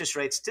in the interest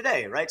rates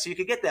today, right? So you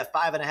could get that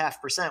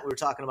 5.5% we were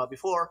talking about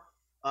before,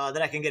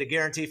 that I can get a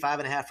guarantee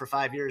 5.5 for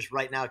 5 years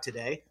right now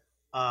today.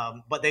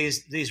 But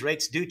these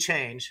rates do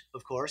change,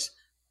 of course.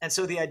 And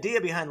so the idea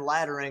behind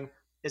laddering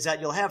is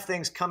that you'll have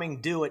things coming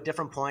due at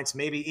different points,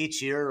 maybe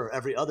each year or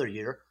every other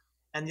year.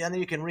 And then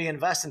you can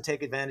reinvest and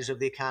take advantage of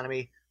the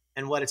economy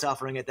and what it's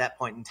offering at that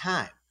point in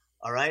time.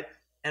 All right.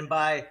 And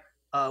by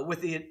with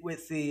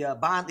the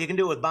bond, you can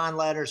do it with bond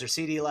ladders or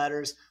CD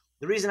ladders.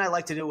 The reason I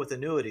like to do it with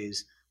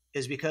annuities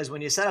is because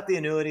when you set up the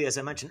annuity, as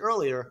I mentioned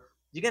earlier,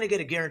 you're going to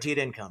get a guaranteed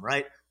income,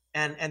 right?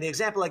 And the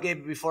example I gave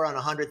you before on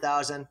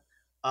 100,000,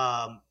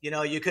 you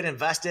know, you could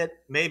invest it.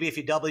 Maybe if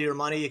you double your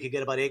money, you could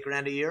get about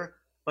 $8,000 a year.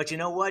 But you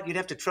know what? You'd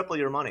have to triple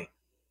your money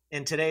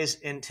in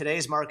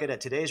today's market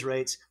at today's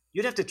rates.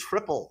 You'd have to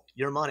triple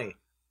your money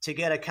to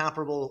get a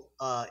comparable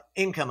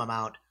income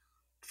amount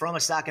from a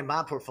stock and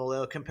bond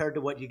portfolio compared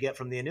to what you get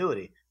from the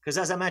annuity. Because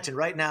as I mentioned,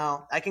 right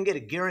now, I can get a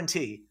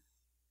guarantee.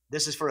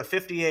 This is for a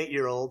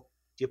 58-year-old.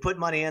 You put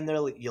money in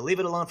there, you leave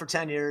it alone for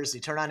 10 years,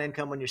 you turn on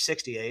income when you're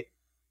 68.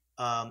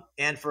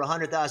 And for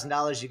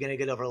 $100,000, you're going to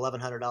get over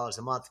 $1,100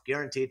 a month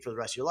guaranteed for the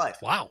rest of your life.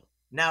 Wow.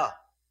 Now,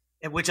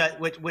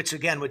 which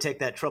again would take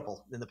that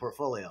triple in the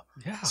portfolio.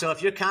 Yeah. So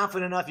if you're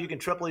confident enough, you can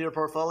triple your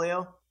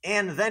portfolio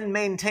and then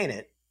maintain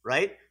it,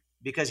 right?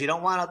 Because you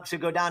don't want it to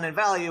go down in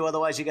value.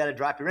 Otherwise, you got to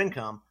drop your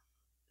income.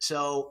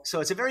 So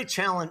it's a very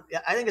challenge.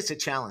 I think it's a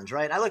challenge,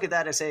 right? I look at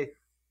that and say,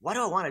 why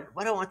do I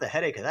want the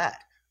headache of that?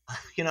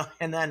 You know,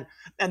 and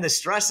the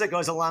stress that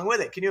goes along with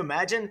it. Can you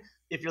imagine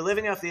if you're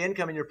living off the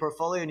income in your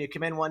portfolio and you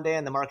come in one day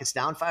and the market's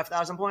down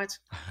 5,000 points?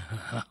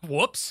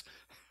 Whoops.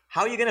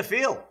 How are you going to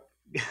feel?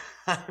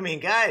 I mean,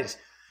 guys,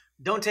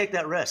 don't take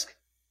that risk.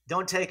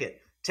 Don't take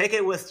it. Take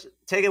it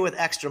with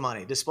extra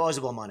money,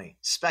 disposable money,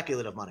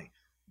 speculative money.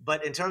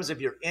 But in terms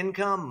of your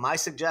income, my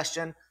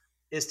suggestion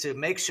is to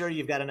make sure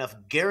you've got enough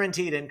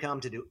guaranteed income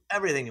to do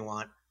everything you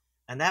want.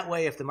 And that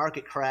way, if the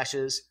market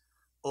crashes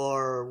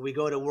or we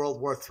go to World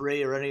War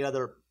III or any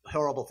other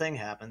horrible thing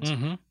happens,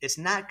 it's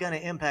not going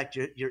to impact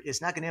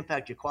it's not going to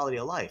impact your quality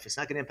of life. It's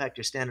not going to impact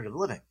your standard of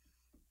living.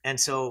 And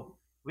so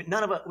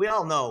we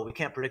all know we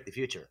can't predict the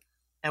future.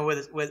 And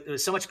with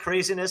so much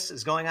craziness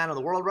is going on in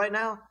the world right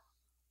now,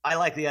 I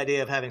like the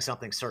idea of having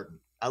something certain.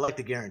 I like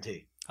the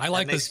guarantee. I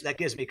like that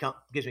gives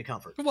me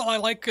comfort. Well, I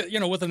like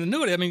with an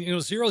annuity. I mean,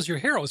 zero's your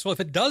hero. So if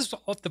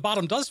the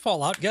bottom does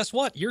fall out, guess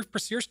what?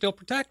 You're still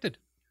protected.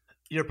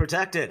 You're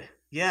protected.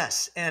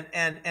 Yes.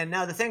 And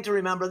now the thing to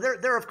remember,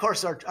 there of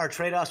course are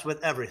trade-offs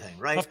with everything,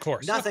 right? Of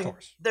course.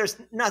 There's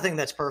nothing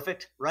that's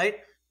perfect, right?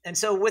 And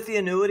so with the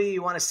annuity,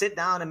 you want to sit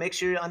down and make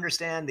sure you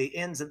understand the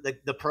ins,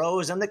 the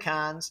pros and the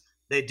cons.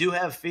 They do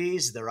have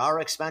fees. There are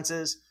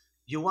expenses.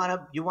 You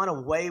want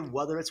to weigh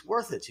whether it's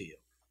worth it to you.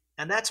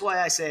 And that's why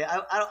I say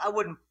I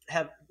wouldn't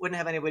have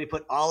anybody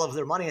put all of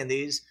their money in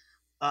these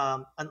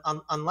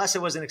unless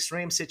it was an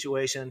extreme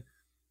situation,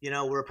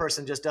 where a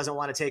person just doesn't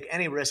want to take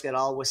any risk at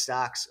all with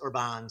stocks or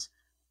bonds,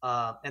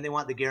 and they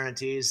want the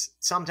guarantees.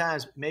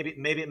 Sometimes maybe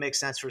it makes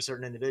sense for a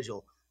certain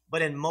individual,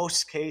 but in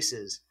most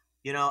cases,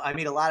 I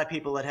meet a lot of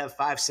people that have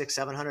 500,000,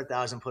 600,000,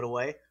 700,000 put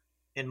away.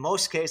 In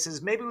most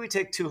cases, maybe we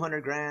take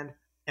 200,000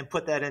 and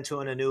put that into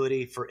an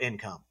annuity for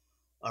income.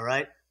 All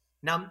right.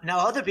 Now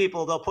other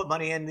people, they'll put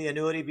money in the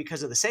annuity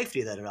because of the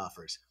safety that it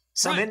offers.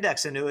 Some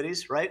index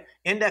annuities, right?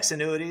 Index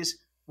annuities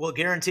will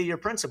guarantee your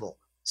principal.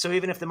 So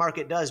even if the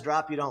market does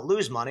drop, you don't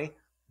lose money.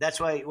 That's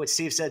why what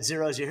Steve said,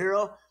 zero is your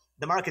hero.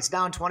 The market's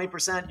down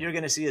 20%, you're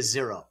going to see a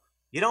zero.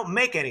 You don't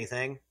make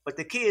anything, but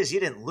the key is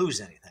you didn't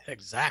lose anything.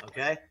 Exactly.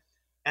 Okay.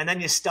 And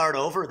then you start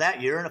over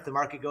that year. And if the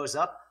market goes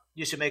up,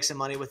 you should make some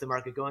money with the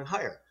market going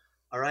higher.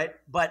 All right.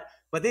 But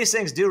these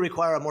things do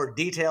require a more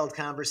detailed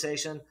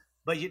conversation.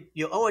 But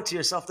you owe it to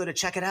yourself though to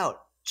check it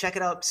out. Check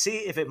it out. See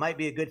if it might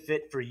be a good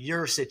fit for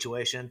your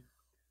situation.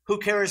 Who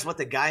cares what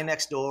the guy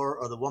next door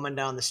or the woman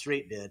down the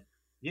street did?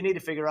 You need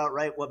to figure out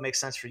what makes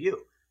sense for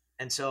you.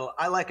 And so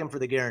I like them for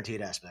the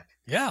guaranteed aspect.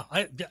 Yeah,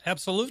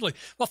 absolutely.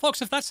 Well,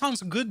 folks, if that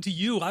sounds good to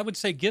you, I would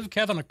say give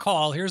Kevin a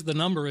call. Here's the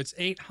number. It's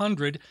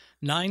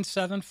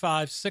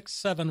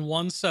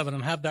 800-975-6717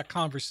 and have that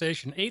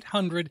conversation.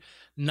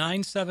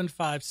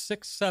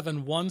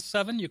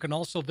 800-975-6717. You can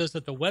also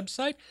visit the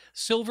website,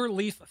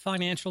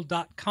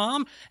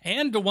 silverleaffinancial.com.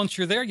 And once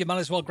you're there, you might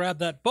as well grab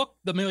that book,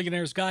 The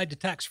Millionaire's Guide to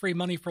Tax-Free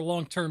Money for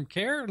Long-Term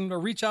Care, and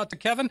reach out to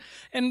Kevin.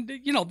 And,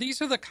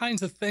 these are the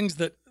kinds of things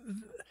that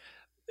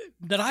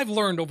I've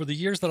learned over the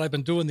years that I've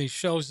been doing these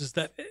shows is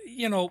that,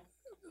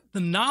 the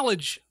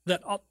knowledge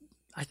that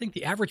I think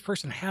the average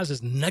person has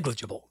is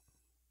negligible.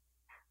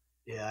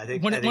 Yeah, I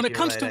think when it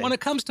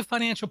comes to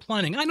financial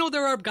planning, I know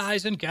there are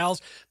guys and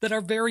gals that are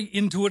very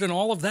into it and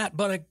all of that,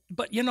 but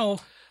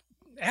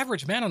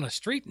average man on the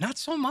street, not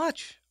so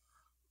much.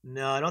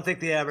 No, I don't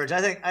think the average.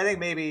 I think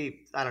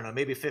maybe, I don't know,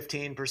 maybe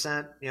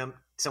 15%,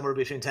 somewhere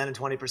between 10 and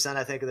 20%,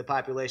 I think, of the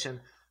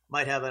population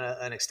might have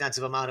an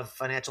extensive amount of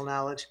financial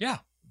knowledge. Yeah.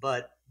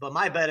 But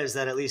my bet is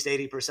that at least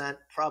 80%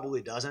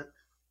 probably doesn't.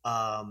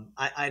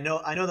 I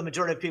know the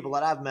majority of people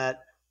that I've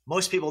met,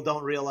 most people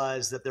don't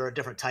realize that there are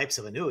different types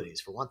of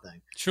annuities, for one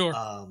thing. Sure.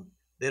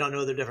 They don't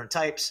know they're different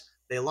types.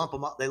 They lump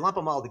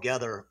them all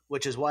together,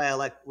 which is why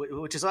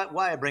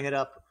I bring it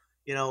up,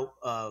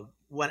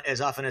 when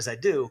as often as I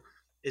do,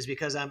 is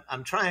because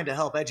I'm trying to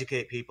help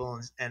educate people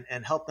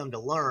and help them to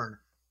learn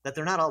that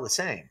they're not all the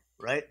same,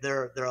 right?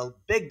 There are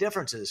big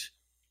differences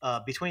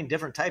between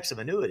different types of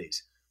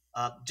annuities.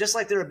 Just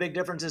like there are big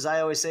differences,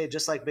 I always say,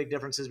 just like big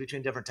differences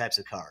between different types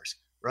of cars,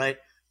 right?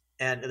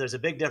 And there's a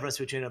big difference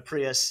between a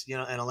Prius,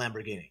 and a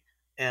Lamborghini.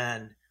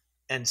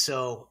 And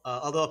so,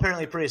 although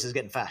apparently Prius is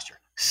getting faster,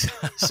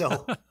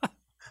 so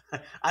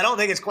I don't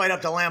think it's quite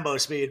up to Lambo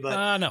speed,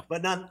 no.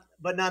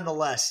 but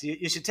nonetheless,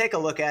 you should take a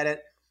look at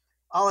it.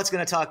 All it's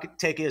going to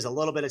take you is a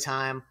little bit of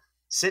time.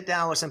 Sit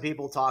down with some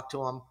people, talk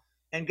to them,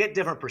 and get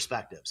different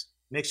perspectives.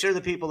 Make sure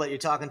the people that you're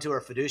talking to are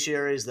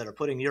fiduciaries that are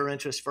putting your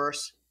interest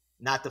first,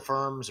 not the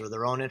firms or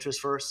their own interest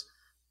first,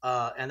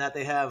 and that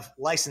they have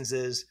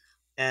licenses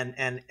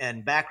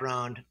and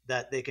background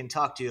that they can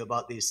talk to you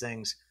about these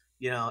things,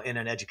 in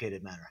an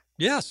educated manner.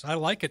 Yes, I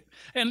like it.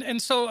 And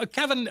so,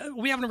 Kevin,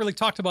 we haven't really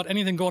talked about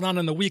anything going on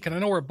in the week, and I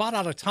know we're about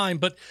out of time,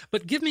 but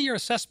give me your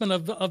assessment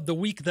of the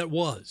week that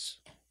was.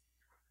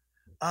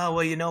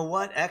 Well, you know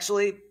what?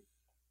 Actually,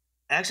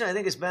 I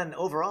think it's been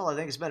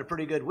a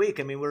pretty good week.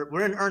 I mean,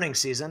 we're in earnings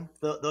season.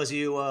 Those of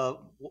you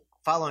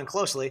following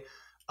closely.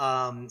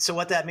 So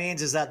what that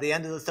means is that the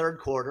end of the third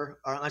quarter,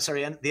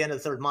 the end of the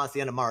third month, the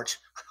end of March,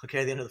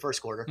 okay, the end of the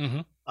first quarter.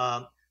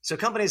 Mm-hmm. So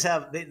companies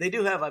they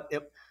do have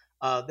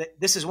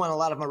this is when a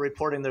lot of them are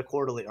reporting their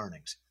quarterly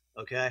earnings.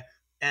 Okay.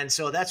 And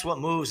so that's what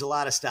moves a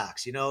lot of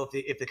stocks.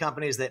 If the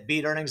companies that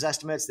beat earnings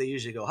estimates, they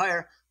usually go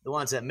higher. The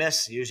ones that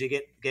miss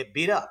usually get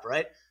beat up,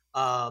 right?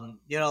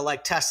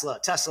 Like Tesla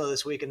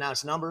this week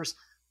announced numbers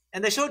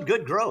and they showed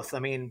good growth. I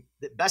mean,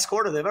 the best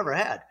quarter they've ever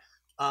had.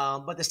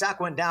 But the stock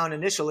went down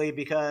initially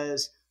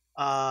because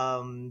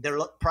their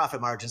profit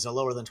margins are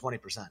lower than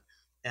 20%.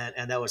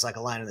 And that was like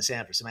a line in the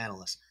sand for some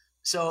analysts.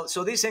 So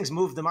these things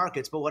move the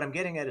markets. But what I'm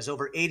getting at is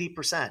over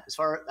 80%,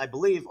 I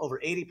believe over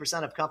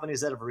 80% of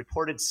companies that have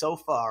reported so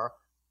far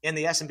in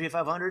the S&P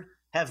 500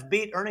 have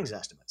beat earnings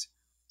estimates.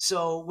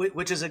 So,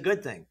 which is a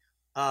good thing.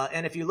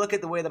 And if you look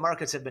at the way the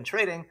markets have been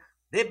trading,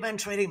 they've been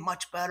trading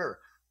much better.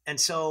 And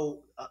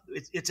so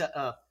it's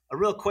a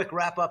real quick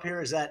wrap up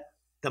here is that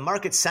the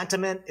market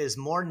sentiment is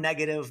more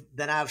negative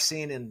than I've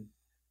seen in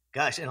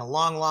a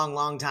long, long,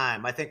 long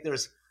time. I think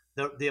there's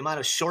the amount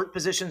of short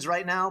positions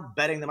right now,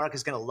 betting the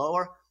market's going to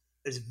lower,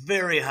 is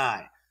very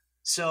high.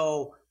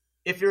 So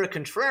if you're a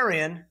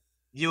contrarian,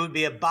 you would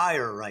be a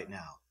buyer right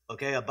now,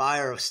 okay? A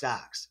buyer of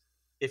stocks.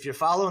 If you're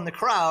following the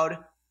crowd,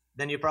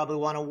 then you probably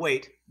want to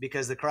wait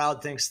because the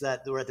crowd thinks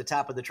that we're at the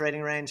top of the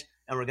trading range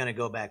and we're going to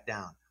go back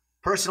down.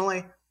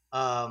 Personally,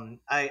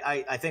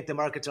 I think the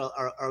markets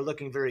are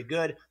looking very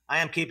good. I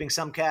am keeping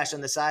some cash on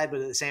the side,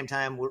 but at the same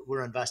time,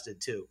 we're invested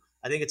too.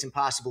 I think it's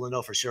impossible to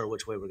know for sure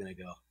which way we're going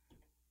to go.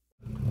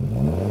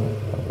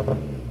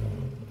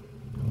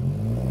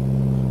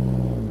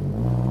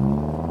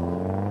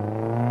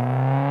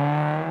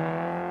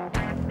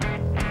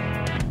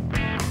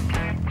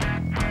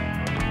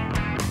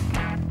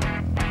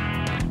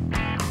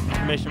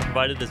 Information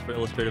provided is for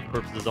illustrative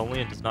purposes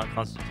only and does not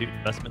constitute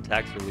investment,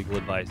 tax, or legal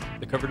advice.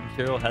 The covered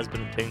material has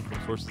been obtained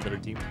from sources that are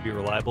deemed to be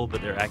reliable,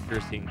 but their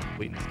accuracy and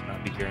completeness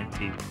cannot be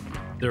guaranteed.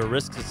 There are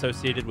risks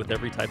associated with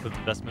every type of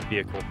investment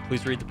vehicle.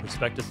 Please read the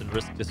prospectus and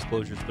risk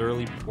disclosures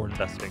thoroughly before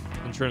investing.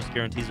 Insurance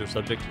guarantees are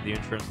subject to the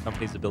insurance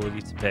company's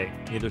ability to pay.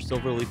 Neither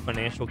Silverleaf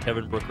Financial,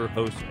 Kevin Brucher,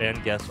 hosts,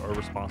 and guests are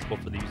responsible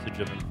for the usage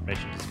of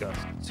information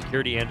discussed.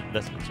 Security and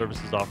investment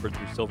services offered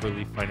through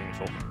Silverleaf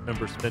Financial.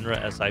 Member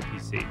FINRA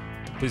SIPC.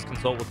 Please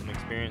consult with an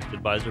experienced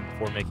advisor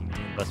before making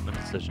any investment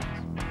decisions.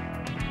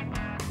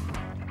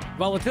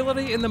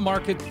 Volatility in the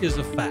market is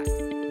a fact.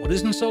 What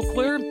isn't so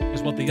clear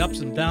is what the ups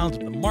and downs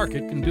of the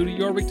market can do to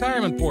your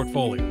retirement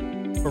portfolio.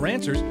 For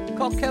answers,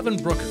 call Kevin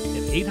Brucher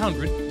at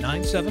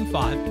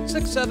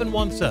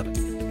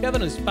 800-975-6717.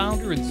 Kevin is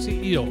founder and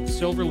CEO of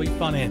Silverleaf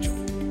Financial,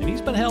 and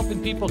he's been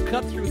helping people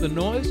cut through the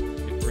noise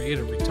to create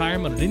a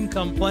retirement and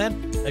income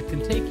plan that can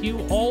take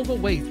you all the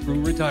way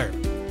through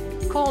retirement.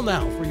 Call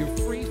now for your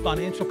free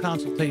financial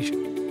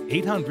consultation,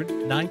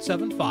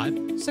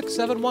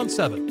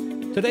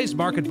 800-975-6717. Today's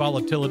market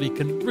volatility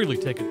can really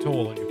take a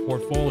toll on your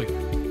portfolio.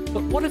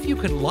 But what if you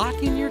could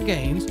lock in your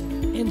gains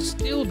and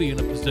still be in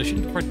a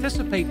position to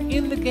participate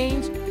in the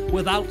gains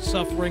without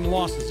suffering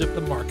losses if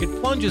the market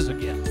plunges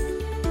again?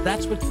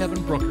 That's what Kevin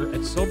Brucher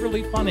at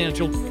Silverleaf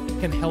Financial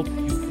can help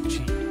you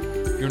achieve.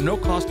 Your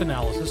no-cost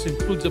analysis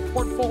includes a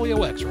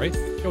portfolio x-ray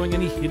showing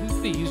any hidden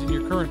fees in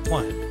your current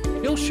plan.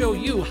 He'll show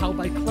you how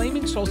by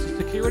claiming Social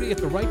Security at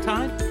the right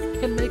time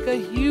can make a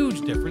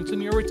huge difference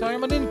in your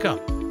retirement income.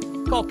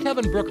 Call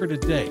Kevin Brucher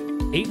today,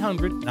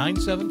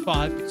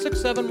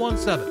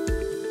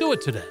 800-975-6717. Do it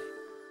today.